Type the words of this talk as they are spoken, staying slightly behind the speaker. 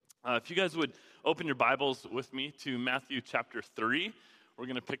If you guys would open your Bibles with me to Matthew chapter 3, we're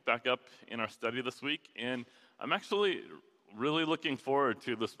going to pick back up in our study this week. And I'm actually really looking forward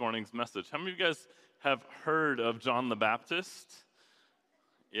to this morning's message. How many of you guys have heard of John the Baptist?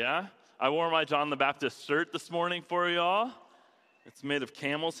 Yeah? I wore my John the Baptist shirt this morning for y'all. It's made of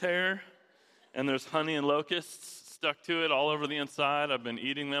camel's hair, and there's honey and locusts stuck to it all over the inside. I've been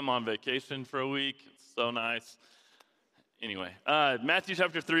eating them on vacation for a week. It's so nice. Anyway, Matthew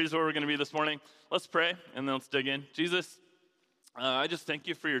chapter 3 is where we're going to be this morning. Let's pray, and then let's dig in. Jesus, I just thank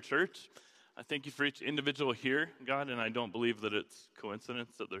you for your church. I thank you for each individual here, God, and I don't believe that it's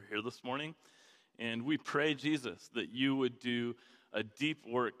coincidence that they're here this morning. And we pray, Jesus, that you would do a deep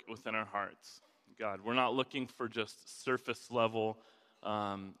work within our hearts. God, we're not looking for just surface level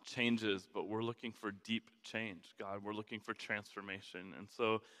changes, but we're looking for deep change. God, we're looking for transformation. And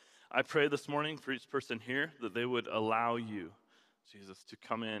so I pray this morning for each person here that they would allow you, Jesus, to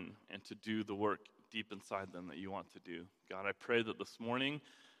come in and to do the work deep inside them that you want to do. God, I pray that this morning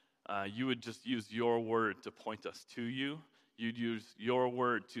you would just use your word to point us to you. You'd use your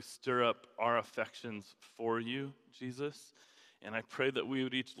word to stir up our affections for you, Jesus. And I pray that we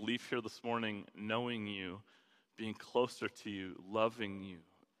would each leave here this morning knowing you, being closer to you, loving you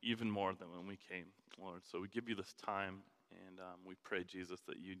even more than when we came, Lord. So we give you this time. And we pray, Jesus,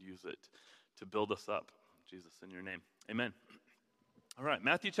 that you'd use it to build us up. Jesus, in your name. Amen. All right,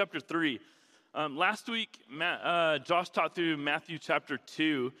 Matthew chapter 3. Last week, Josh taught through Matthew chapter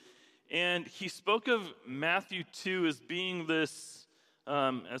 2. And he spoke of Matthew 2 as being this,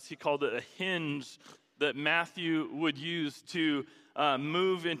 as he called it, a hinge that Matthew would use to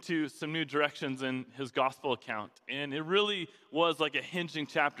move into some new directions in his gospel account. And it really was like a hinging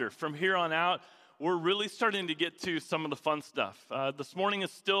chapter. From here on out, we're really starting to get to some of the fun stuff. This morning is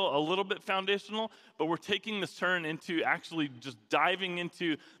still a little bit foundational, but we're taking this turn into actually just diving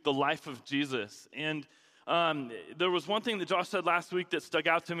into the life of Jesus. And there was one thing that Josh said last week that stuck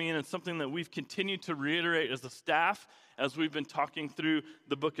out to me, and it's something that we've continued to reiterate as a staff as we've been talking through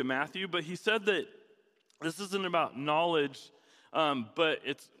the book of Matthew. But he said that this isn't about knowledge, but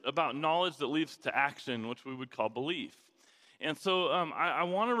it's about knowledge that leads to action, which we would call belief. And so I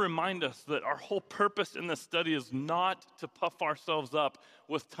want to remind us that our whole purpose in this study is not to puff ourselves up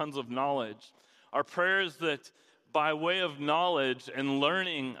with tons of knowledge. Our prayer is that by way of knowledge and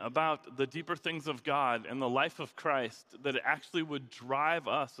learning about the deeper things of God and the life of Christ, that it actually would drive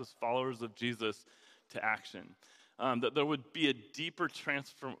us as followers of Jesus to action. That there would be a deeper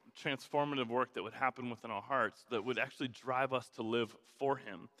transformative work that would happen within our hearts that would actually drive us to live for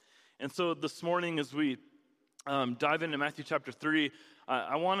Him. And so this morning as we dive into Matthew chapter 3,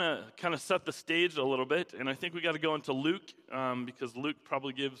 I want to kind of set the stage a little bit, and I think we got to go into Luke because Luke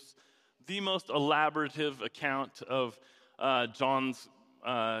probably gives the most elaborative account of John's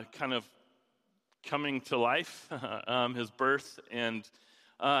kind of coming to life, his birth, and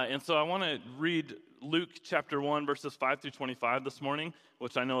so I want to read Luke chapter 1, verses 5 through 25 this morning,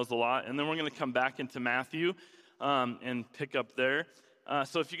 which I know is a lot, and then we're going to come back into Matthew and pick up there.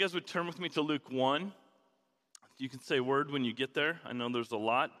 So if you guys would turn with me to Luke 1. You can say word when you get there. I know there's a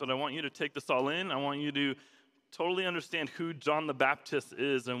lot, but I want you to take this all in. I want you to totally understand who John the Baptist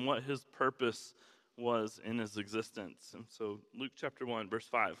is and what his purpose was in his existence. And so Luke chapter 1, verse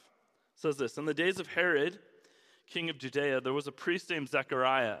 5 says this: In the days of Herod, king of Judea, there was a priest named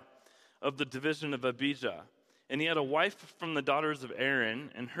Zechariah of the division of Abijah. And he had a wife from the daughters of Aaron,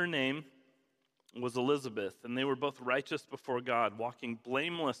 and her name was Elizabeth. And they were both righteous before God, walking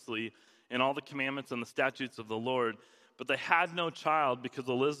blamelessly in all the commandments and the statutes of the Lord. But they had no child because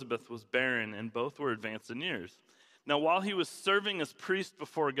Elizabeth was barren, and both were advanced in years. Now, while he was serving as priest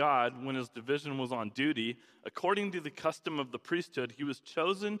before God, when his division was on duty, according to the custom of the priesthood, he was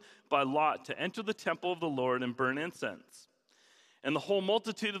chosen by lot to enter the temple of the Lord and burn incense. And the whole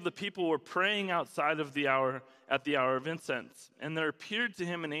multitude of the people were praying outside of the hour, at the hour of incense. And there appeared to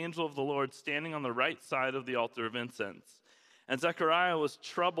him an angel of the Lord standing on the right side of the altar of incense. And Zechariah was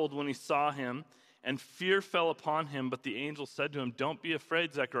troubled when he saw him, and fear fell upon him. But the angel said to him, Don't be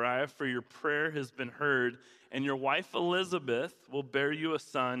afraid, Zechariah, for your prayer has been heard, and your wife Elizabeth will bear you a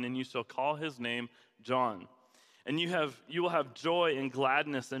son, and you shall call his name John. And you will have joy and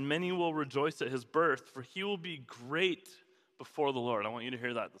gladness, and many will rejoice at his birth, for he will be great before the Lord. I want you to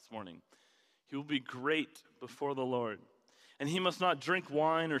hear that this morning. He will be great before the Lord. And he must not drink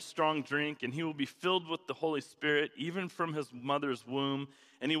wine or strong drink, and he will be filled with the Holy Spirit, even from his mother's womb.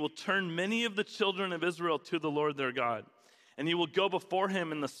 And he will turn many of the children of Israel to the Lord their God. And he will go before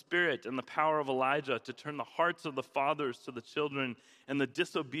him in the spirit and the power of Elijah to turn the hearts of the fathers to the children and the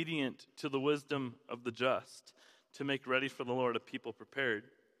disobedient to the wisdom of the just, to make ready for the Lord a people prepared.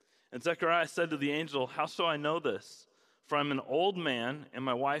 And Zechariah said to the angel, "How shall I know this? For I'm an old man, and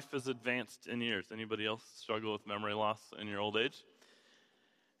my wife is advanced in years." Anybody else struggle with memory loss in your old age?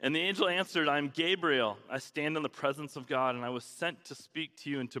 And the angel answered, "I am Gabriel. I stand in the presence of God, and I was sent to speak to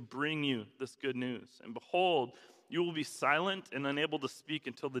you and to bring you this good news. And behold, you will be silent and unable to speak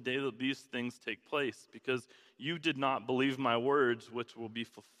until the day that these things take place, because you did not believe my words, which will be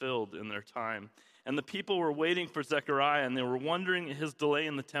fulfilled in their time." And the people were waiting for Zechariah, and they were wondering at his delay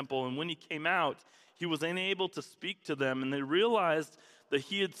in the temple. And when he came out, he was unable to speak to them, and they realized that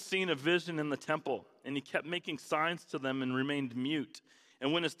he had seen a vision in the temple. And he kept making signs to them and remained mute.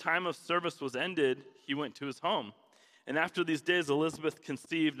 And when his time of service was ended, he went to his home. And after these days, Elizabeth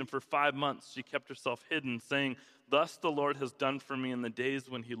conceived, and for 5 months she kept herself hidden, saying, "Thus the Lord has done for me in the days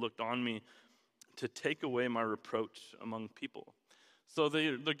when he looked on me to take away my reproach among people." So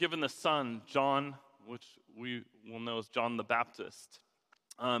they're given the son, John, which we will know as John the Baptist.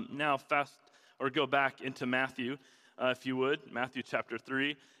 Now go back into Matthew, if you would, Matthew chapter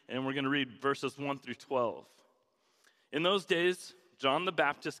 3, and we're going to read verses 1 through 12. "In those days, John the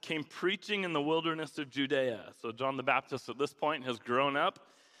Baptist came preaching in the wilderness of Judea." So John the Baptist at this point has grown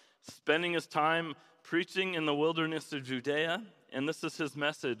up, spending his time preaching in the wilderness of Judea. And this is his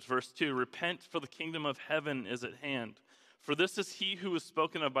message, verse 2, "Repent, for the kingdom of heaven is at hand. For this is he who was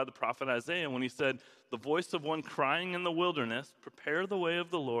spoken of by the prophet Isaiah when he said, 'The voice of one crying in the wilderness, prepare the way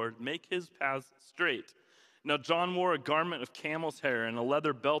of the Lord, make his paths straight.' Now John wore a garment of camel's hair and a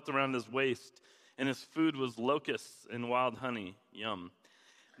leather belt around his waist, and his food was locusts and wild honey." Yum.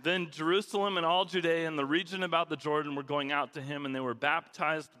 "Then Jerusalem and all Judea and the region about the Jordan were going out to him, and they were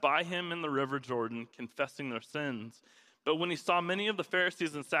baptized by him in the river Jordan, confessing their sins. But when he saw many of the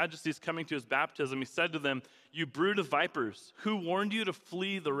Pharisees and Sadducees coming to his baptism, he said to them, 'You brood of vipers, who warned you to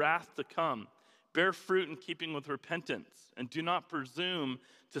flee the wrath to come? Bear fruit in keeping with repentance, and do not presume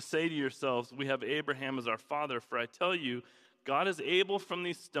to say to yourselves, we have Abraham as our father, for I tell you, God is able from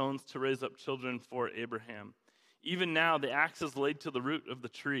these stones to raise up children for Abraham. Even now the axe is laid to the root of the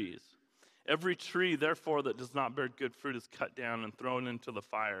trees. Every tree, therefore, that does not bear good fruit is cut down and thrown into the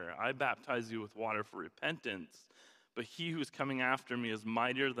fire. I baptize you with water for repentance, but he who is coming after me is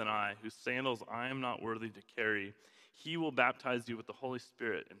mightier than I, whose sandals I am not worthy to carry. He will baptize you with the Holy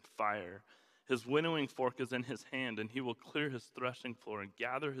Spirit and fire. His winnowing fork is in his hand, and he will clear his threshing floor and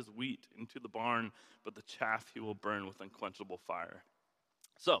gather his wheat into the barn, but the chaff he will burn with unquenchable fire."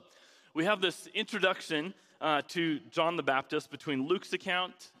 So, we have this introduction to John the Baptist between Luke's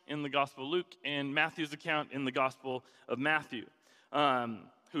account in the Gospel of Luke and Matthew's account in the Gospel of Matthew.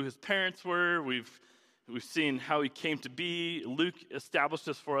 Who his parents were, we've seen how he came to be. Luke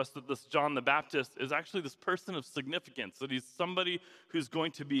establishes for us that this John the Baptist is actually this person of significance, that he's somebody who's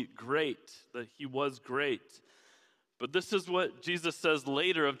going to be great, that he was great. But this is what Jesus says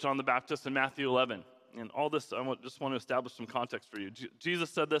later of John the Baptist in Matthew 11. And all this, just want to establish some context for you. Jesus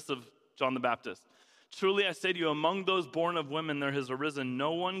said this of John the Baptist: "Truly I say to you, among those born of women there has arisen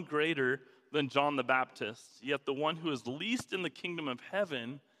no one greater than John the Baptist. Yet the one who is least in the kingdom of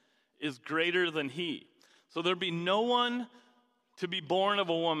heaven is greater than he." So there'd be no one to be born of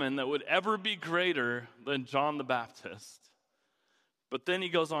a woman that would ever be greater than John the Baptist. But then he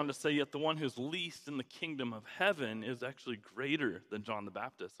goes on to say, yet the one who's least in the kingdom of heaven is actually greater than John the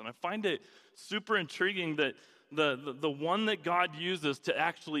Baptist. And I find it super intriguing that the one that God uses to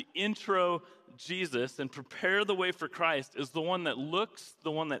actually intro Jesus and prepare the way for Christ is the one that looks,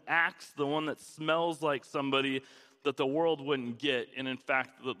 the one that acts, the one that smells like somebody that the world wouldn't get, and in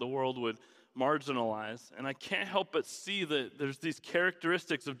fact, that the world would marginalize. And I can't help but see that there's these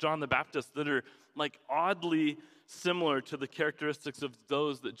characteristics of John the Baptist that are like oddly similar to the characteristics of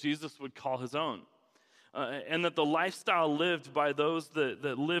those that Jesus would call his own. And that the lifestyle lived by those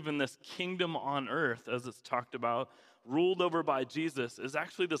that live in this kingdom on earth, as it's talked about, ruled over by Jesus, is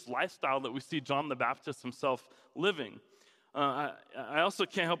actually this lifestyle that we see John the Baptist himself living. I also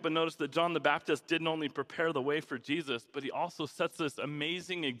can't help but notice that John the Baptist didn't only prepare the way for Jesus, but he also sets this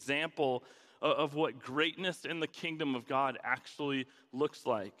amazing example of what greatness in the kingdom of God actually looks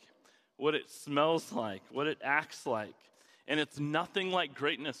like, what it smells like, what it acts like. And it's nothing like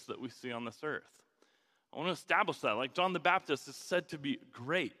greatness that we see on this earth. I want to establish that. Like John the Baptist is said to be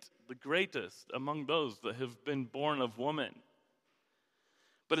great, the greatest among those that have been born of woman.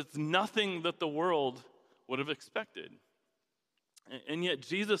 But it's nothing that the world would have expected. And yet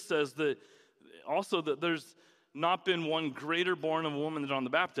Jesus says that also that there's not been one greater born of a woman than John the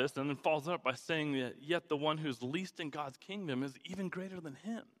Baptist, and then follows up by saying that yet the one who's least in God's kingdom is even greater than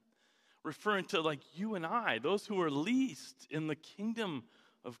him. Referring to like you and I, those who are least in the kingdom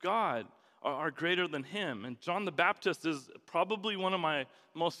of God are greater than him. And John the Baptist is probably one of my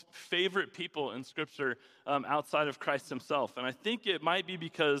most favorite people in Scripture outside of Christ himself. And I think it might be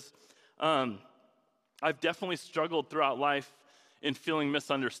because I've definitely struggled throughout life in feeling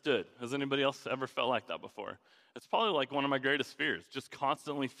misunderstood. Has anybody else ever felt like that before? It's probably like one of my greatest fears, just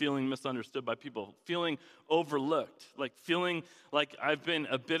constantly feeling misunderstood by people, feeling overlooked, like feeling like I've been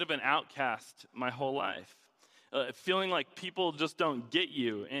a bit of an outcast my whole life. Feeling like people just don't get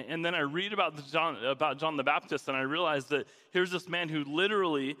you. And then I read about John the Baptist, and I realize that here's this man who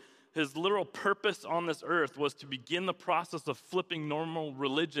literally, his literal purpose on this earth was to begin the process of flipping normal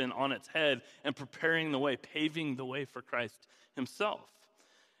religion on its head and preparing the way, paving the way for Christ himself.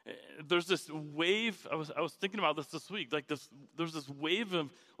 There's this wave, I was thinking about this week, there's this wave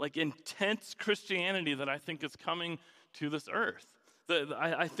of like intense Christianity that I think is coming to this earth.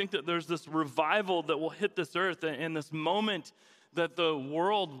 I think that there's this revival that will hit this earth and this moment that the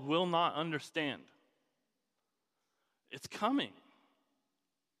world will not understand. It's coming.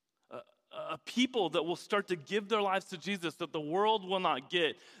 A people that will start to give their lives to Jesus that the world will not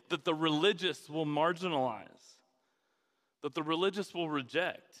get, that the religious will marginalize, that the religious will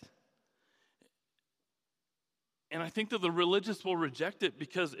reject. And I think that the religious will reject it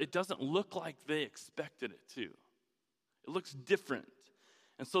because it doesn't look like they expected it to. It looks different.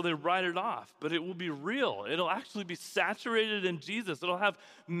 And so they write it off, but it will be real. It'll actually be saturated in Jesus. It'll have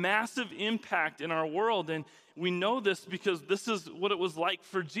massive impact in our world. And we know this because this is what it was like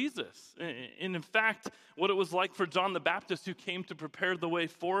for Jesus. And in fact, what it was like for John the Baptist, who came to prepare the way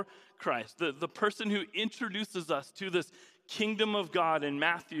for Christ. The person who introduces us to this kingdom of God in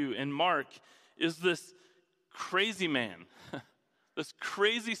Matthew and Mark is this crazy man. This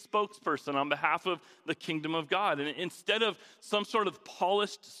crazy spokesperson on behalf of the kingdom of God. And instead of some sort of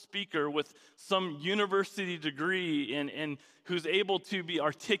polished speaker with some university degree and who's able to be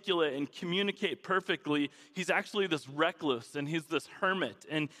articulate and communicate perfectly, he's actually this recluse and he's this hermit.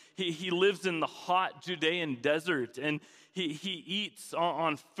 And he lives in the hot Judean desert and he eats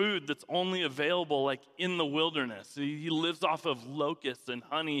on food that's only available like in the wilderness. He lives off of locusts and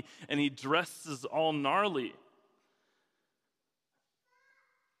honey and he dresses all gnarly.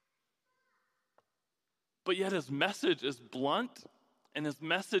 But yet his message is blunt and his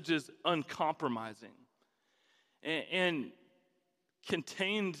message is uncompromising. And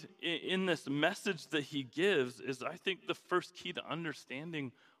contained in this message that he gives is, I think, the first key to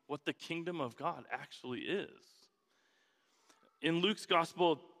understanding what the kingdom of God actually is. In Luke's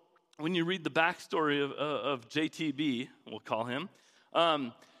gospel, when you read the backstory of JTB, we'll call him,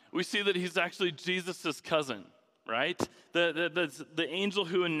 we see that he's actually Jesus' cousin. Right? The angel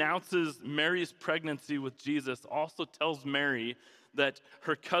who announces Mary's pregnancy with Jesus also tells Mary that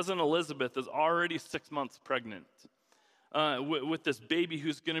her cousin Elizabeth is already 6 months pregnant with this baby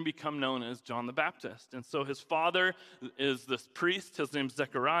who's going to become known as John the Baptist. And so his father is this priest. His name's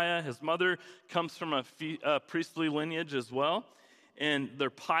Zechariah. His mother comes from a priestly lineage as well. And they're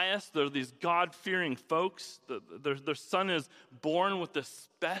pious. They're these God-fearing folks. Their son is born with this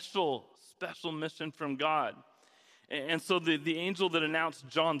special mission from God. And so the angel that announced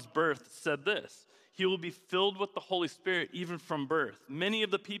John's birth said this: he will be filled with the Holy Spirit even from birth. Many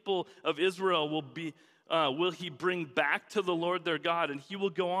of the people of Israel will he bring back to the Lord their God, and he will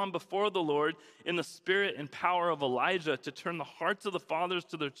go on before the Lord in the spirit and power of Elijah to turn the hearts of the fathers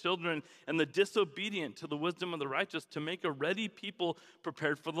to their children and the disobedient to the wisdom of the righteous, to make a ready people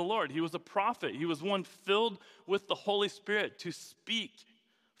prepared for the Lord. He was a prophet. He was one filled with the Holy Spirit to speak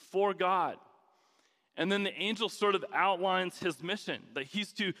for God. And then the angel sort of outlines his mission, that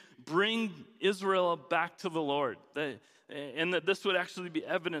he's to bring Israel back to the Lord, and that this would actually be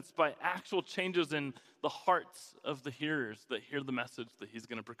evidenced by actual changes in the hearts of the hearers that hear the message that he's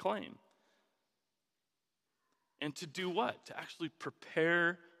going to proclaim. And to do what? To actually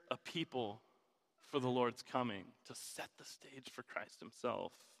prepare a people for the Lord's coming, to set the stage for Christ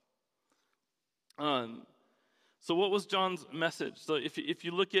himself. So what was John's message? So if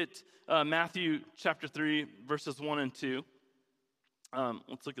you look at Matthew chapter 3, verses 1 and 2,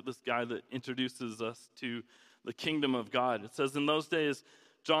 let's look at this guy that introduces us to the kingdom of God. It says, in those days,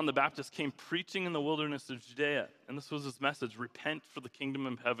 John the Baptist came preaching in the wilderness of Judea, and this was his message: repent, for the kingdom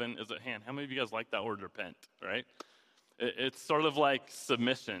of heaven is at hand. How many of you guys like that word, repent, right? It's sort of like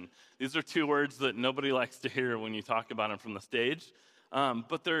submission. These are two words that nobody likes to hear when you talk about them from the stage.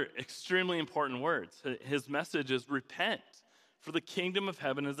 But they're extremely important words. His message is repent, for the kingdom of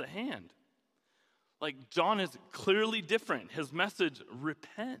heaven is at hand. Like, John is clearly different. His message,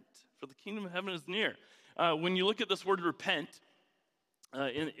 repent, for the kingdom of heaven is near. When you look at this word repent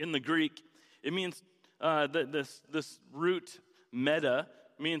in the Greek, it means that this root meta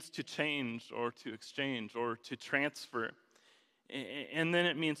means to change or to exchange or to transfer. And then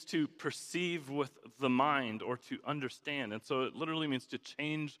it means to perceive with the mind or to understand. And so it literally means to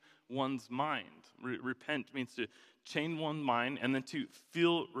change one's mind. Repent means to change one's mind and then to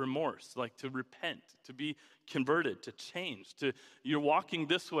feel remorse, like to repent, to be converted, to change. You're walking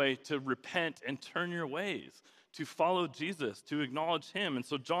this way to repent and turn your ways, to follow Jesus, to acknowledge him. And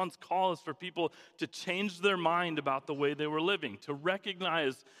so John's call is for people to change their mind about the way they were living, to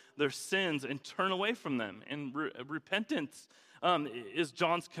recognize their sins and turn away from them. And repentance is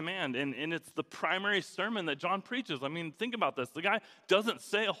John's command, and it's the primary sermon that John preaches. I mean, think about this. The guy doesn't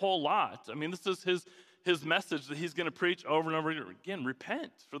say a whole lot. I mean, this is his message that he's going to preach over and over again.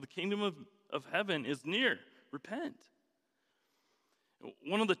 Repent, for the kingdom of heaven is near. Repent.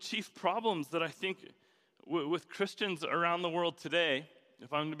 One of the chief problems that I think with Christians around the world today,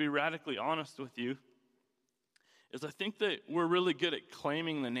 if I'm to be radically honest with you, is I think that we're really good at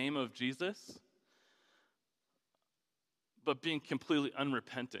claiming the name of Jesus, but being completely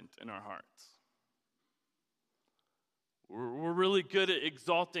unrepentant in our hearts. We're really good at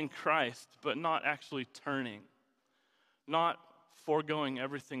exalting Christ, but not actually turning, not foregoing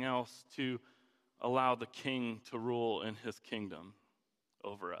everything else to allow the King to rule in his kingdom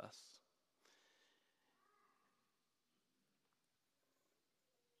over us.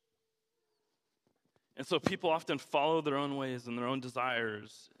 And so people often follow their own ways and their own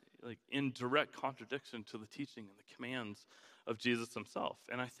desires, like in direct contradiction to the teaching and the commands of Jesus himself.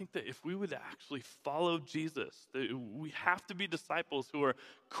 And I think that if we would actually follow Jesus, that we have to be disciples who are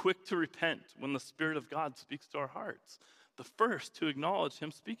quick to repent when the Spirit of God speaks to our hearts. The first to acknowledge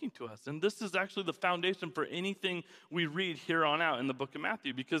him speaking to us. And this is actually the foundation for anything we read here on out in the book of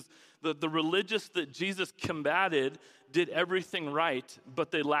Matthew, because the religious that Jesus combated did everything right,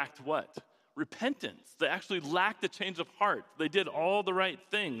 but they lacked what? Repentance. They actually lacked a change of heart. They did all the right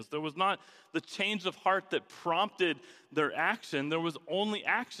things. There was not the change of heart that prompted their action. There was only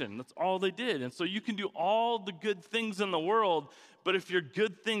action. That's all they did. And so you can do all the good things in the world, but if your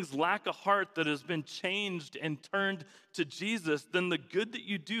good things lack a heart that has been changed and turned to Jesus, then the good that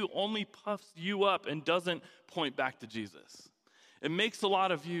you do only puffs you up and doesn't point back to Jesus. It makes a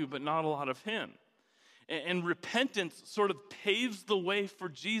lot of you, but not a lot of him. And repentance sort of paves the way for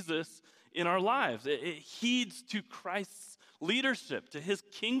Jesus in our lives. It heeds to Christ's leadership, to his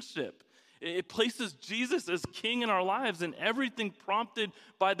kingship. It places Jesus as king in our lives, and everything prompted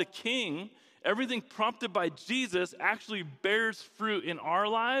by the king, everything prompted by Jesus actually bears fruit in our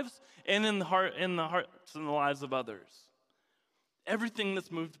lives and in the hearts and the lives of others. Everything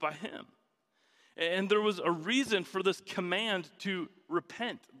that's moved by him. And there was a reason for this command to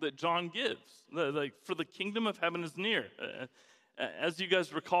repent that John gives. For the kingdom of heaven is near. As you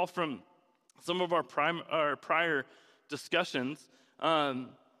guys recall from some of our prior discussions,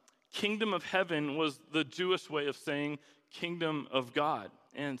 kingdom of heaven was the Jewish way of saying kingdom of God.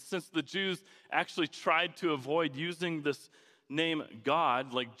 And since the Jews actually tried to avoid using this name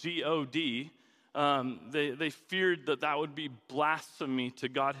God, like G-O-D, they feared that would be blasphemy to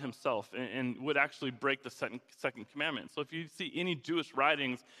God himself and would actually break the second commandment. So if you see any Jewish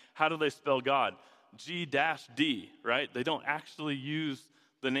writings, how do they spell God? G-D, right? They don't actually use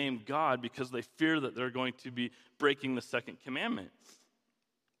the name God because they fear that they're going to be breaking the second commandment.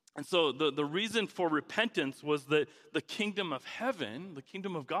 And so the reason for repentance was that the kingdom of heaven, the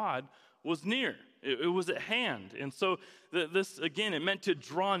kingdom of God, was near. It was at hand. And so this, again, it meant to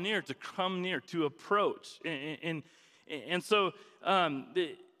draw near, to come near, to approach. And so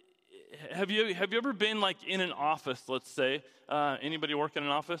have you ever been like in an office, let's say? Anybody work in an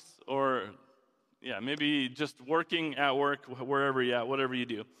office? Or yeah, maybe just working at work, wherever you're at, whatever you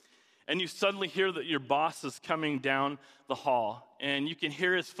do. And you suddenly hear that your boss is coming down the hall, and you can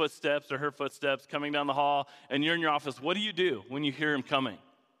hear his footsteps or her footsteps coming down the hall, and you're in your office. What do you do when you hear him coming?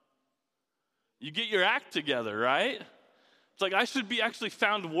 You get your act together, right? It's like, I should be actually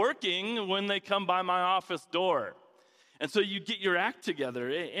found working when they come by my office door. And so you get your act together.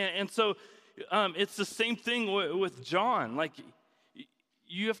 And so it's the same thing with John. Like,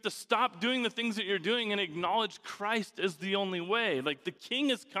 you have to stop doing the things that you're doing and acknowledge Christ as the only way. Like, the king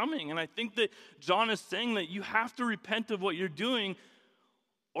is coming. And I think that John is saying that you have to repent of what you're doing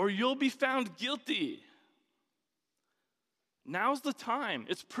or you'll be found guilty. Now's the time.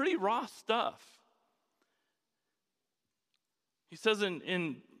 It's pretty raw stuff. He says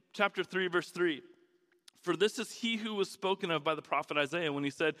in chapter 3, verse 3, "For this is he who was spoken of by the prophet Isaiah when he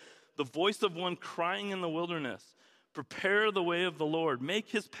said, 'The voice of one crying in the wilderness, prepare the way of the Lord, make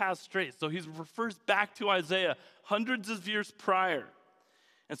his path straight.'" So he refers back to Isaiah hundreds of years prior.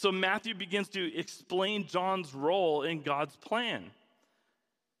 And so Matthew begins to explain John's role in God's plan.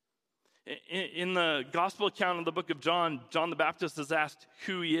 In the gospel account of the book of John, John the Baptist is asked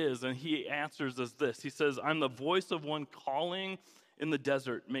who he is, and he answers as this. He says, I'm the voice of one calling in the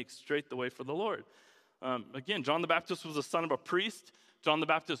desert, make straight the way for the Lord. Again, John the Baptist was the son of a priest. John the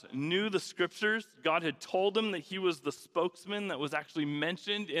Baptist knew the scriptures. God had told him that he was the spokesman that was actually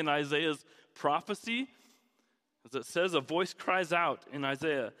mentioned in Isaiah's prophecy. As it says, a voice cries out in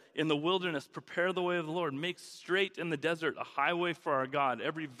Isaiah, in the wilderness, prepare the way of the Lord. Make straight in the desert a highway for our God.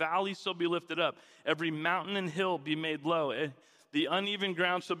 Every valley shall be lifted up. Every mountain and hill be made low. The uneven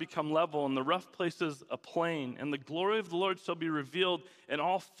ground shall become level, and the rough places a plain. And the glory of the Lord shall be revealed, and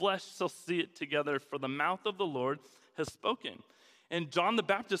all flesh shall see it together, for the mouth of the Lord has spoken. And John the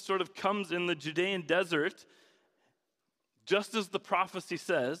Baptist sort of comes in the Judean desert, just as the prophecy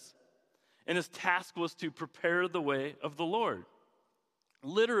says, and his task was to prepare the way of the Lord.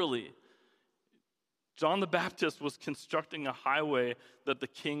 Literally, John the Baptist was constructing a highway that the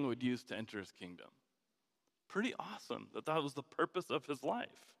king would use to enter his kingdom. Pretty awesome that was the purpose of his life.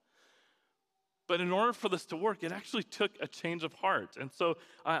 But in order for this to work, it actually took a change of heart. And so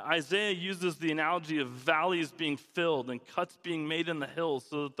Isaiah uses the analogy of valleys being filled and cuts being made in the hills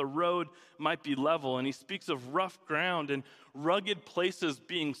so that the road might be level. And he speaks of rough ground and rugged places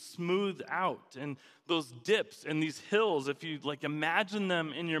being smoothed out. And those dips and these hills, if you imagine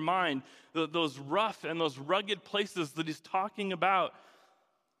them in your mind, those rough and those rugged places that he's talking about,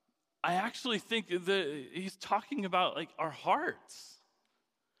 I actually think that he's talking about our hearts.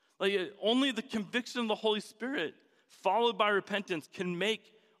 Only the conviction of the Holy Spirit, followed by repentance, can make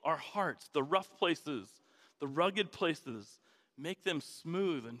our hearts, the rough places, the rugged places, make them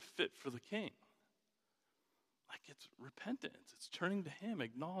smooth and fit for the King. It's repentance. It's turning to Him,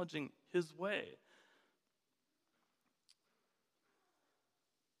 acknowledging His way.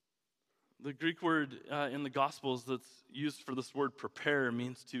 The Greek word in the Gospels that's used for this word prepare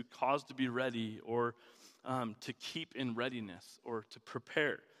means to cause to be ready, or to keep in readiness, or to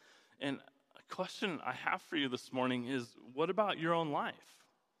prepare. And a question I have for you this morning is, what about your own life?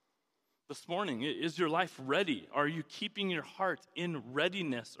 This morning, is your life ready? Are you keeping your heart in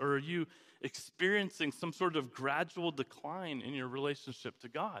readiness, or are you experiencing some sort of gradual decline in your relationship to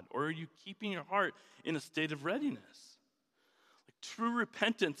God? Or are you keeping your heart in a state of readiness? True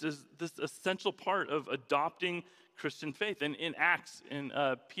repentance is this essential part of adopting Christian faith. And in Acts, in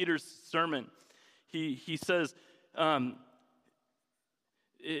Peter's sermon, he says,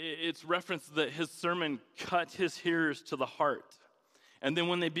 it's referenced that his sermon cut his hearers to the heart. And then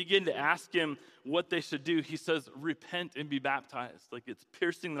when they begin to ask him what they should do, he says, repent and be baptized. It's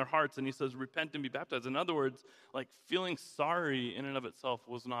piercing their hearts, and he says, repent and be baptized. In other words, feeling sorry in and of itself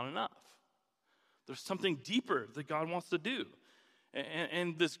was not enough. There's something deeper that God wants to do.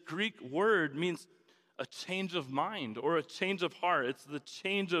 And this Greek word means a change of mind or a change of heart. It's the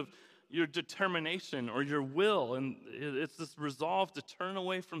change of your determination or your will. And it's this resolve to turn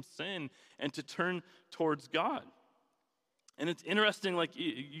away from sin and to turn towards God. And it's interesting,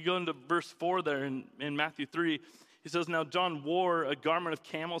 you go into verse 4 there in Matthew 3, he says, now John wore a garment of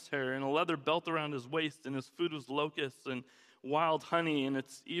camel's hair and a leather belt around his waist, and his food was locusts and wild honey. And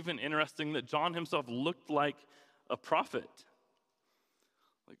it's even interesting that John himself looked like a prophet.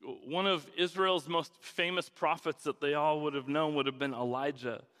 One of Israel's most famous prophets that they all would have known would have been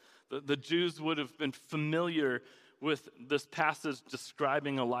Elijah. The Jews would have been familiar with this passage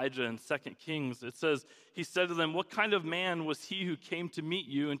describing Elijah in 2 Kings. It says, he said to them, what kind of man was he who came to meet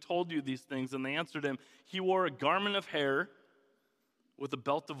you and told you these things? And they answered him, he wore a garment of hair with a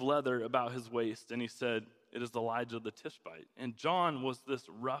belt of leather about his waist. And he said, it is Elijah the Tishbite. And John was this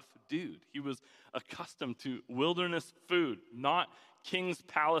rough dude. He was accustomed to wilderness food, not king's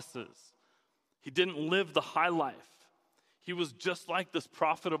palaces. He didn't live the high life. He was just like this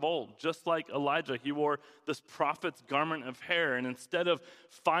prophet of old, just like Elijah. He wore this prophet's garment of hair, and instead of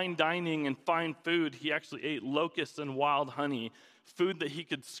fine dining and fine food, he actually ate locusts and wild honey, food that he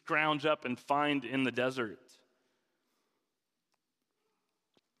could scrounge up and find in the desert.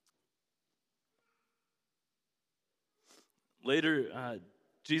 Later,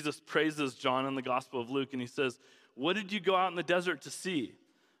 Jesus praises John in the Gospel of Luke, and he says, what did you go out in the desert to see?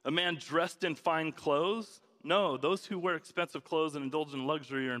 A man dressed in fine clothes? No, those who wear expensive clothes and indulge in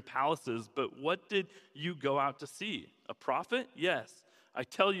luxury are in palaces. But what did you go out to see? A prophet? Yes. I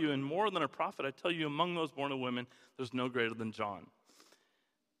tell you, and more than a prophet, I tell you, among those born of women, there's no greater than John.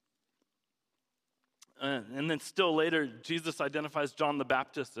 And then still later, Jesus identifies John the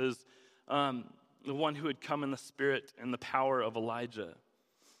Baptist as the one who had come in the spirit and the power of Elijah.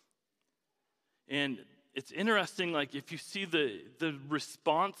 And it's interesting, if you see the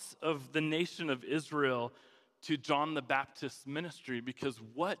response of the nation of Israel to John the Baptist's ministry, because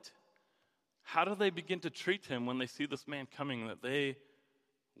what how do they begin to treat him when they see this man coming that they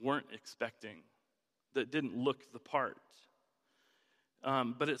weren't expecting, that didn't look the part?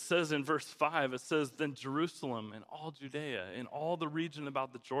 But it says in verse 5, it says, then Jerusalem and all Judea and all the region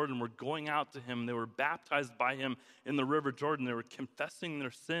about the Jordan were going out to him. They were baptized by him in the river Jordan. They were confessing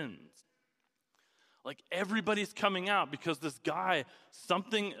their sins. Like everybody's coming out because this guy,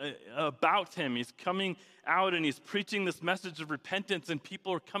 something about him, he's coming out and he's preaching this message of repentance, and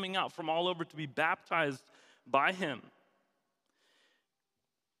people are coming out from all over to be baptized by him.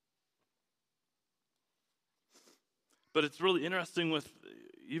 But it's really interesting with,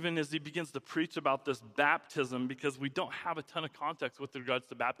 even as he begins to preach about this baptism, because we don't have a ton of context with regards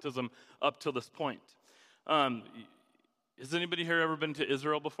to baptism up till this point. Has anybody here ever been to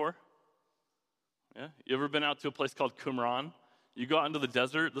Israel before? Yeah? You ever been out to a place called Qumran? You go out into the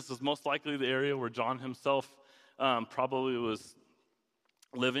desert. This is most likely the area where John himself probably was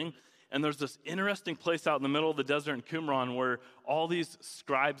living. And there's this interesting place out in the middle of the desert in Qumran where all these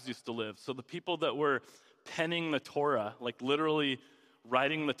scribes used to live. So the people that were penning the Torah, like literally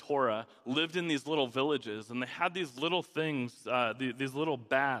writing the Torah, lived in these little villages. And they had these little things, these little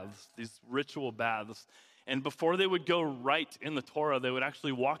baths, these ritual baths. And before they would go write in the Torah, they would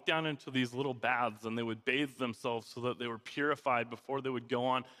actually walk down into these little baths and they would bathe themselves so that they were purified before they would go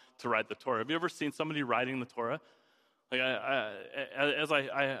on to write the Torah. Have you ever seen somebody writing the Torah? Like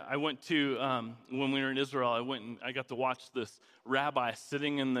I went to, when we were in Israel, I got to watch this rabbi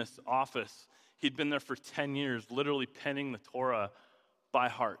sitting in this office. He'd been there for 10 years, literally penning the Torah by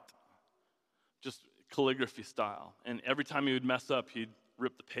heart, just calligraphy style. And every time he would mess up, he'd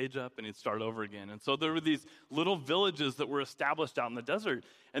rip the page up and he'd start over again. And so there were these little villages that were established out in the desert,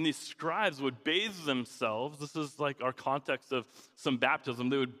 and these scribes would bathe themselves. This is like our context of some baptism.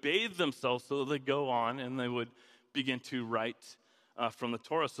 They would bathe themselves so that they go on and they would begin to write from the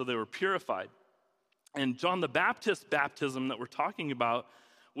Torah, so they were purified. And John the Baptist's baptism that we're talking about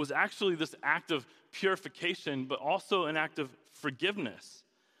was actually this act of purification, but also an act of forgiveness.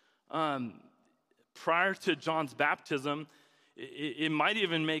 Prior to John's baptism, it might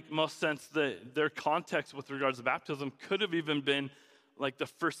even make most sense that their context with regards to baptism could have even been like the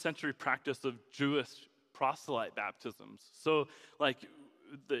first century practice of Jewish proselyte baptisms. So like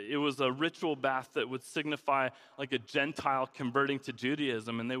it was a ritual bath that would signify like a Gentile converting to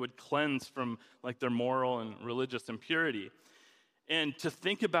Judaism, and they would cleanse from like their moral and religious impurity. And to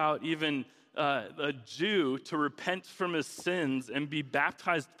think about even a Jew to repent from his sins and be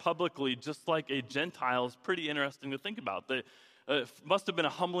baptized publicly just like a Gentile is pretty interesting to think about. That must have been a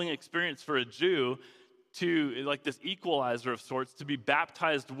humbling experience for a Jew to, like this equalizer of sorts, to be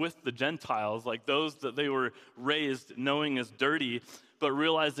baptized with the Gentiles, like those that they were raised knowing as dirty, but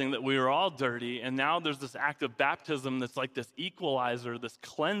realizing that we were all dirty. And now there's this act of baptism that's like this equalizer, this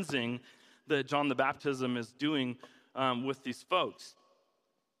cleansing that John the Baptism is doing with these folks.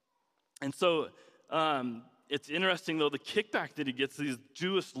 And so it's interesting, though, the kickback that he gets, these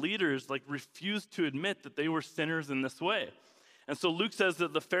Jewish leaders like refuse to admit that they were sinners in this way. And so Luke says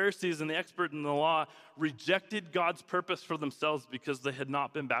that the Pharisees and the expert in the law rejected God's purpose for themselves because they had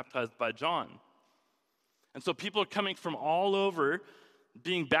not been baptized by John. And so people are coming from all over,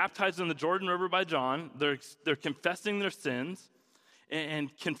 being baptized in the Jordan River by John. They're confessing their sins.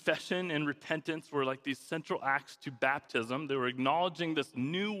 And confession and repentance were like these central acts to baptism. They were acknowledging this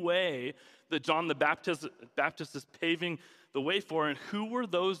new way that John the Baptist is paving the way for. And who were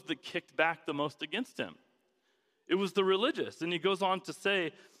those that kicked back the most against him? It was the religious. And he goes on to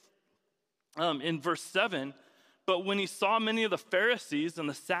say in verse 7, but when he saw many of the Pharisees and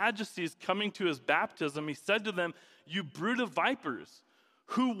the Sadducees coming to his baptism, he said to them, you brood of vipers,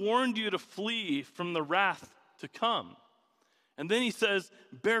 who warned you to flee from the wrath to come? And then he says,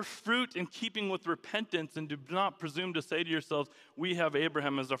 bear fruit in keeping with repentance, and do not presume to say to yourselves, we have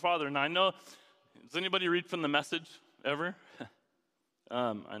Abraham as our father. And I know, does anybody read from the Message ever?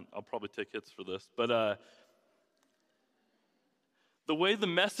 I'll probably take hits for this. But the way the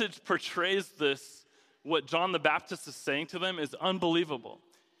Message portrays this, what John the Baptist is saying to them, is unbelievable.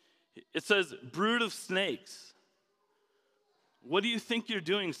 It says, brood of snakes. What do you think you're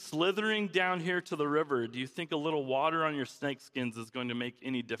doing slithering down here to the river? Do you think a little water on your snake skins is going to make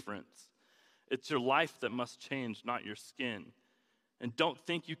any difference? It's your life that must change, not your skin. And don't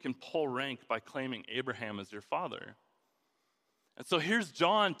think you can pull rank by claiming Abraham as your father. And so here's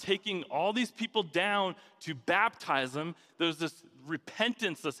John taking all these people down to baptize them. There's this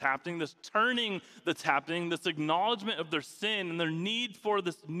repentance that's happening, this turning that's happening, this acknowledgement of their sin and their need for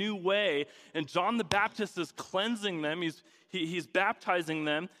this new way. And John the Baptist is cleansing them. He's baptizing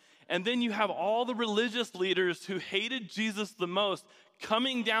them. And then you have all the religious leaders who hated Jesus the most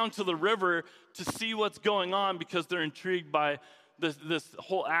coming down to the river to see what's going on because they're intrigued by this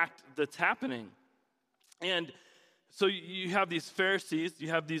whole act that's happening. And so you have these Pharisees, you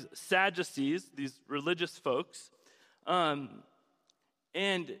have these Sadducees, these religious folks,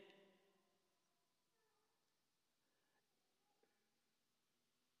 and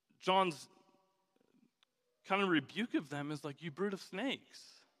John's kind of rebuke of them is like, you brood of snakes.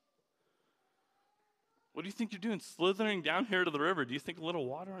 What do you think you're doing slithering down here to the river? Do you think a little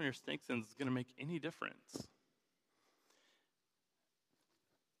water on your snake skin is going to make any difference? And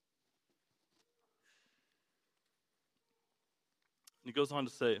he goes on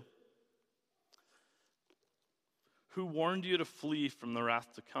to say, who warned you to flee from the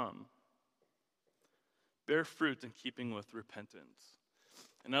wrath to come? Bear fruit in keeping with repentance.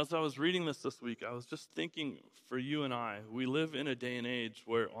 And as I was reading this week, I was just thinking for you and I, we live in a day and age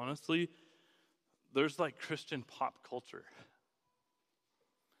where honestly, there's like Christian pop culture.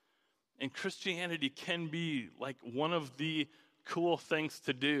 And Christianity can be like one of the cool things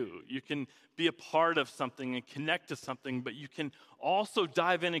to do. You can be a part of something and connect to something, but you can also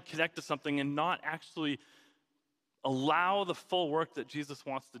dive in and connect to something and not actually allow the full work that Jesus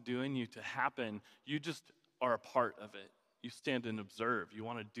wants to do in you to happen. You just are a part of it. You stand and observe. You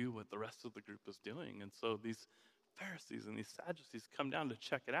want to do what the rest of the group is doing. And so these Pharisees and these Sadducees come down to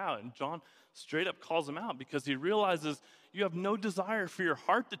check it out. And John straight up calls them out because he realizes you have no desire for your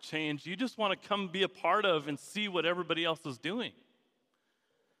heart to change. You just want to come be a part of and see what everybody else is doing.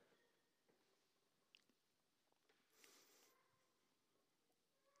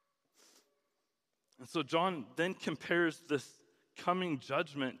 And so John then compares this coming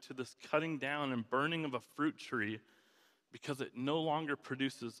judgment to this cutting down and burning of a fruit tree because it no longer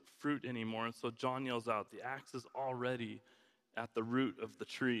produces fruit anymore. And so John yells out, the axe is already at the root of the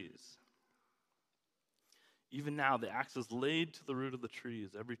trees. Even now, the axe is laid to the root of the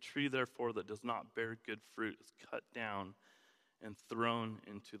trees. Every tree, therefore, that does not bear good fruit is cut down and thrown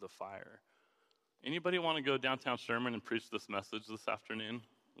into the fire. Anybody want to go downtown Sherman and preach this message this afternoon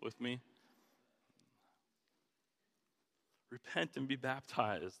with me? Repent and be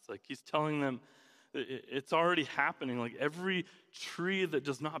baptized. Like he's telling them it's already happening. Like every tree that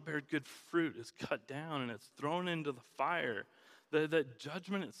does not bear good fruit is cut down and it's thrown into the fire. That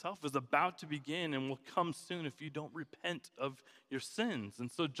judgment itself is about to begin and will come soon if you don't repent of your sins. And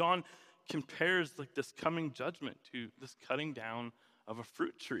so John compares like this coming judgment to this cutting down of a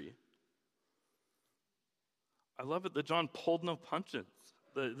fruit tree. I love it that John pulled no punches.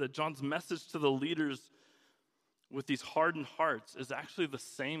 That John's message to the leaders with these hardened hearts is actually the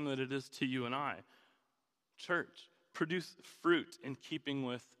same that it is to you and I. Church, produce fruit in keeping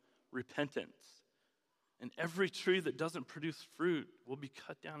with repentance. And every tree that doesn't produce fruit will be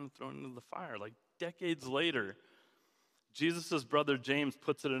cut down and thrown into the fire. Like decades later, Jesus' brother James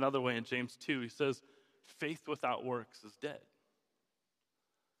puts it another way in James 2. He says, faith without works is dead.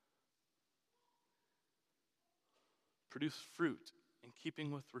 Produce fruit in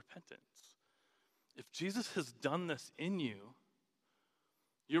keeping with repentance. If Jesus has done this in you,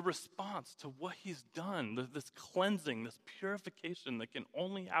 your response to what he's done, this cleansing, this purification that can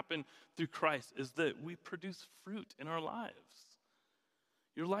only happen through Christ, is that we produce fruit in our lives.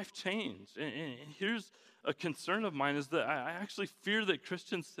 Your life changed. And here's a concern of mine is that I actually fear that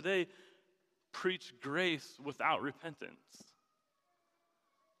Christians today preach grace without repentance.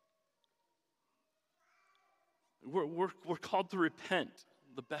 We're called to repent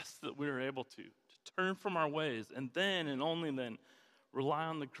the best that we are able to turn from our ways, and then and only then rely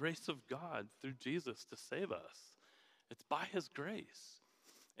on the grace of God through Jesus to save us. It's by his grace.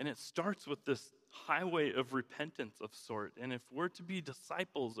 And it starts with this highway of repentance of sort. And if we're to be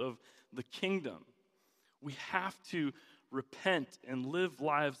disciples of the kingdom, we have to repent and live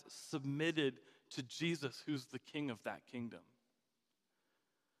lives submitted to Jesus, who's the king of that kingdom.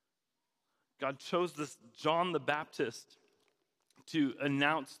 God chose this John the Baptist to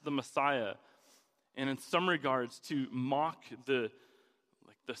announce the Messiah, and in some regards to mock the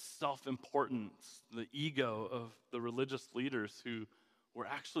self-importance, the ego of the religious leaders who were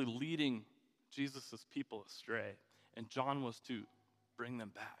actually leading Jesus' people astray. And John was to bring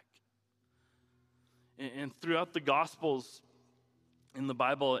them back. And throughout the Gospels in the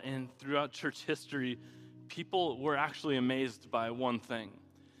Bible and throughout church history, people were actually amazed by one thing.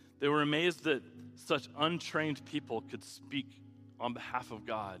 They were amazed that such untrained people could speak on behalf of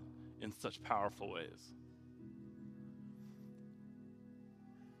God in such powerful ways.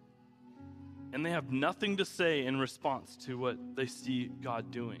 And they have nothing to say in response to what they see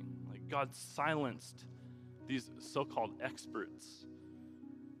God doing. Like God silenced these so-called experts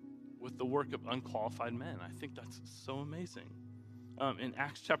with the work of unqualified men. I think that's so amazing. In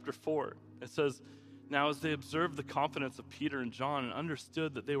Acts chapter 4, it says, "Now as they observed the confidence of Peter and John and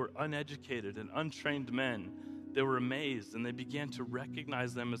understood that they were uneducated and untrained men, they were amazed, and they began to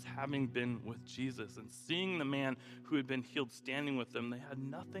recognize them as having been with Jesus. And seeing the man who had been healed standing with them, they had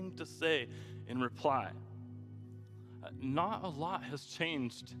nothing to say in reply." Not a lot has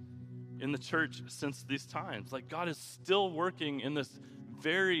changed in the church since these times. Like, God is still working in this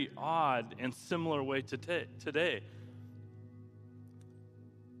very odd and similar way today.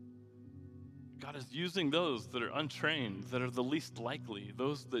 God is using those that are untrained, that are the least likely,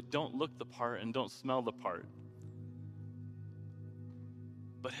 those that don't look the part and don't smell the part,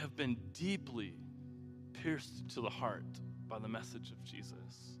 but have been deeply pierced to the heart by the message of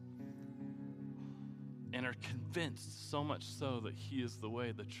Jesus and are convinced, so much so, that he is the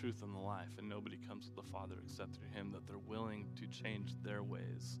way, the truth, and the life, and nobody comes to the Father except through him, that they're willing to change their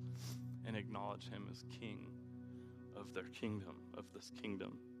ways and acknowledge him as king of their kingdom, of this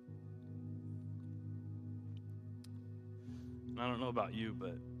kingdom. And I don't know about you,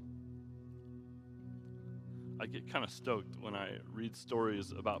 but I get kind of stoked when I read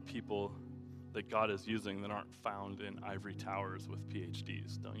stories about people that God is using that aren't found in ivory towers with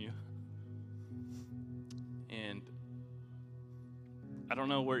PhDs, don't you? And I don't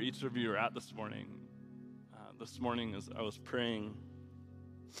know where each of you are at this morning. This morning, as I was praying,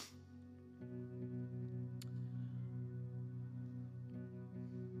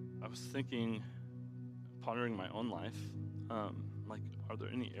 I was thinking, pondering my own life. Like, are there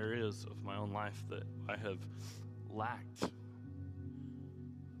any areas of my own life that I have lacked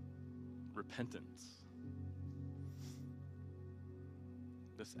repentance?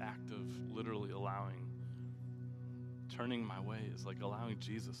 This act of literally turning my ways, like allowing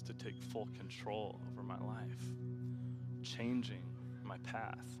Jesus to take full control over my life, changing my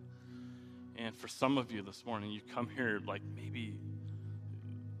path. And for some of you this morning, you come here like maybe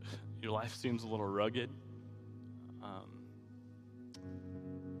your life seems a little rugged.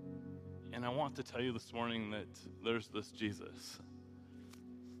 And I want to tell you this morning that there's this Jesus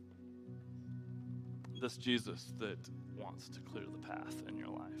that wants to clear the path in your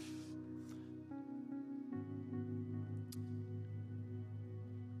life.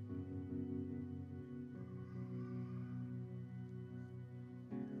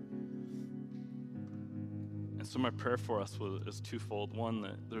 And so my prayer for us is twofold. One,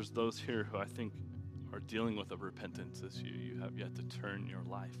 that there's those here who I think are dealing with a repentance issue. You have yet to turn your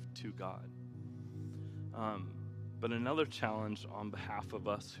life to God. But another challenge on behalf of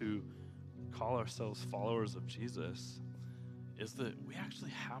us who call ourselves followers of Jesus is that we actually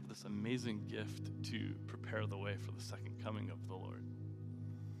have this amazing gift to prepare the way for the second coming of the Lord.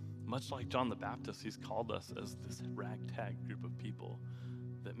 Much like John the Baptist, he's called us as this ragtag group of people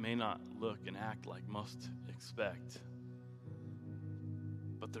that may not look and act like most expect.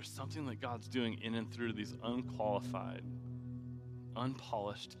 But there's something that God's doing in and through these unqualified,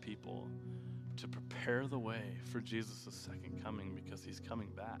 unpolished people to prepare the way for Jesus' second coming, because he's coming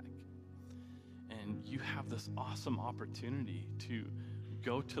back. And you have this awesome opportunity to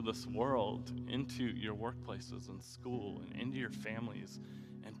go to this world, into your workplaces and school and into your families,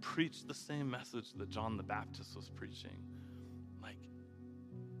 and preach the same message that John the Baptist was preaching. Like,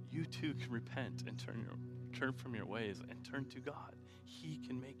 you too can repent and turn from your ways and turn to God. He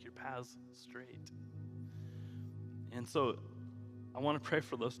can make your paths straight. And so I want to pray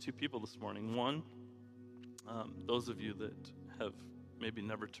for those two people this morning. One, those of you that have maybe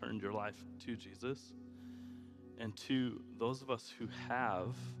never turned your life to Jesus. And two, those of us who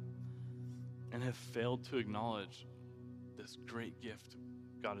have and have failed to acknowledge this great gift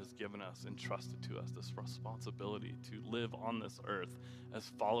God has given us and trusted to us, this responsibility to live on this earth as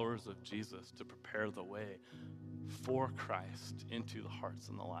followers of Jesus, to prepare the way for Christ into the hearts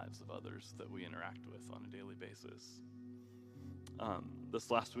and the lives of others that we interact with on a daily basis. This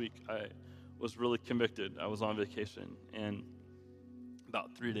last week, I was really convicted. I was on vacation, and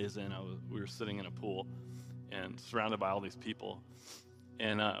about 3 days in, we were sitting in a pool and surrounded by all these people.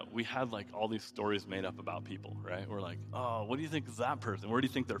 And we had like all these stories made up about people, right? We're like, oh, what do you think is that person? Where do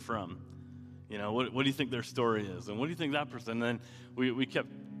you think they're from? You know, what do you think their story is? And what do you think that person? And then we kept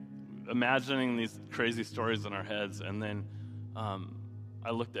imagining these crazy stories in our heads. And then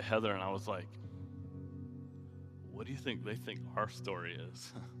I looked at Heather and I was like, what do you think they think our story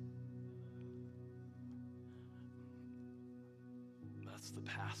is? That's the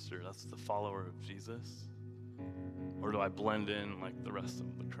pastor. That's the follower of Jesus. Or do I blend in like the rest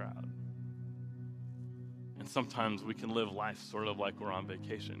of the crowd? And sometimes we can live life sort of like we're on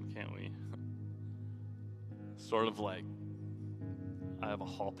vacation, can't we? Sort of like, I have a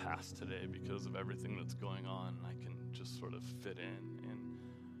hall pass today because of everything that's going on. I can just sort of fit in and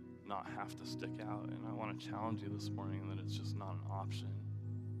not have to stick out. And I want to challenge you this morning that it's just not an option.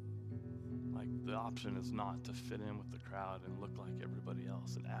 Like, the option is not to fit in with the crowd and look like everybody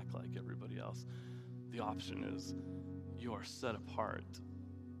else and act like everybody else. The option is you are set apart.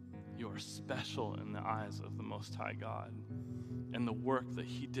 You are special in the eyes of the Most High God. And the work that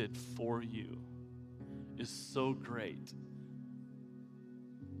he did for you is so great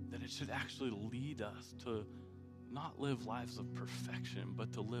that it should actually lead us to not live lives of perfection,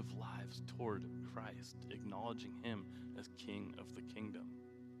 but to live lives toward Christ, acknowledging him as King of the kingdom.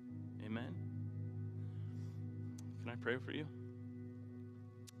 Amen? Can I pray for you?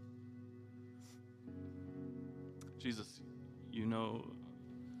 Jesus, you know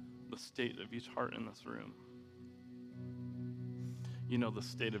the state of each heart in this room. You know the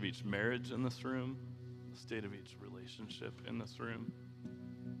state of each marriage in this room, the state of each relationship in this room.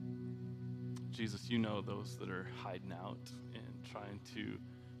 Jesus, you know those that are hiding out and trying to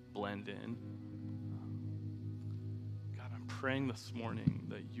blend in. God, I'm praying this morning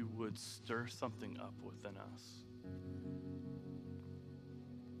that you would stir something up within us.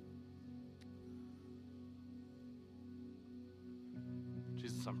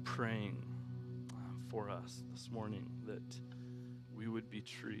 Jesus, I'm praying for us this morning that we would be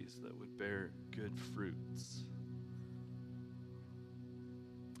trees that would bear good fruits.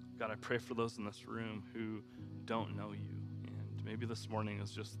 God, I pray for those in this room who don't know you. And maybe this morning is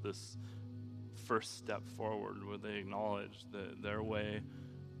just this first step forward where they acknowledge that their way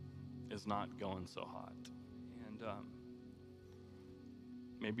is not going so hot. And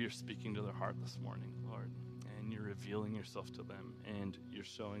maybe you're speaking to their heart this morning, Lord, and you're revealing yourself to them, and you're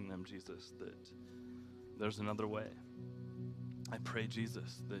showing them, Jesus, that there's another way. I pray,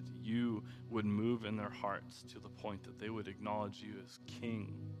 Jesus, that you would move in their hearts to the point that they would acknowledge you as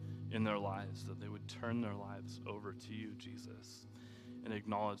King in their lives, that they would turn their lives over to you, Jesus, and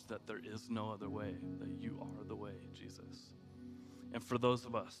acknowledge that there is no other way, that you are the way, Jesus. And for those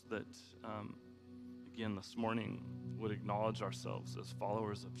of us that, again, this morning would acknowledge ourselves as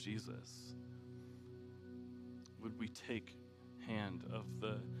followers of Jesus, would we take hand of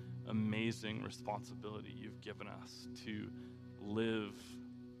the amazing responsibility you've given us to live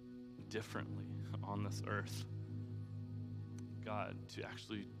differently on this earth. God, to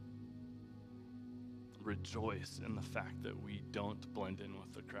actually rejoice in the fact that we don't blend in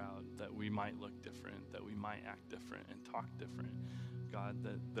with the crowd, that we might look different, that we might act different and talk different. God,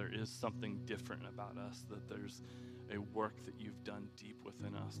 that there is something different about us, that there's a work that you've done deep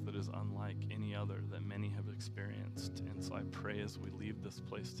within us that is unlike any other that many have experienced. And so I pray as we leave this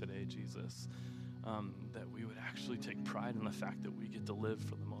place today, Jesus, that we would actually take pride in the fact that we get to live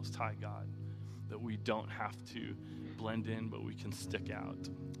for the Most High God, that we don't have to blend in, but we can stick out.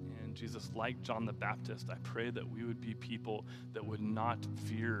 And Jesus, like John the Baptist, I pray that we would be people that would not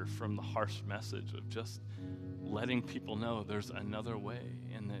veer from the harsh message of just letting people know there's another way,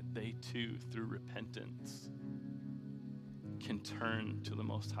 and that they too, through repentance, can turn to the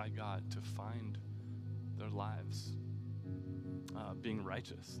Most High God to find their lives being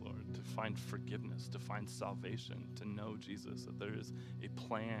righteous, Lord, to find forgiveness, to find salvation, to know, Jesus, that there is a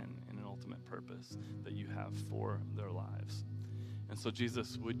plan and an ultimate purpose that you have for their lives. And so,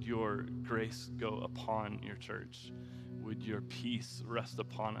 Jesus, would your grace go upon your church? Would your peace rest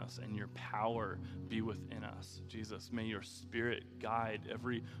upon us and your power be within us? Jesus, may your Spirit guide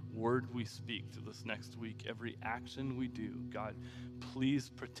every word we speak to this next week, every action we do. God, please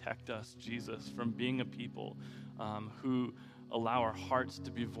protect us, Jesus, from being a people who allow our hearts to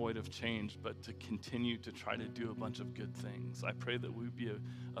be void of change, but to continue to try to do a bunch of good things. I pray that we would be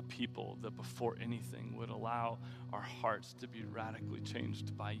a people that before anything would allow our hearts to be radically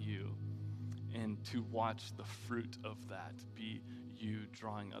changed by you, and to watch the fruit of that be you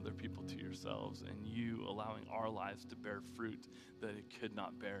drawing other people to yourselves, and you allowing our lives to bear fruit that it could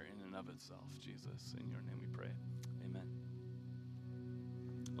not bear in and of itself. Jesus, in your name we pray. Amen.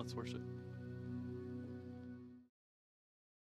 Let's worship.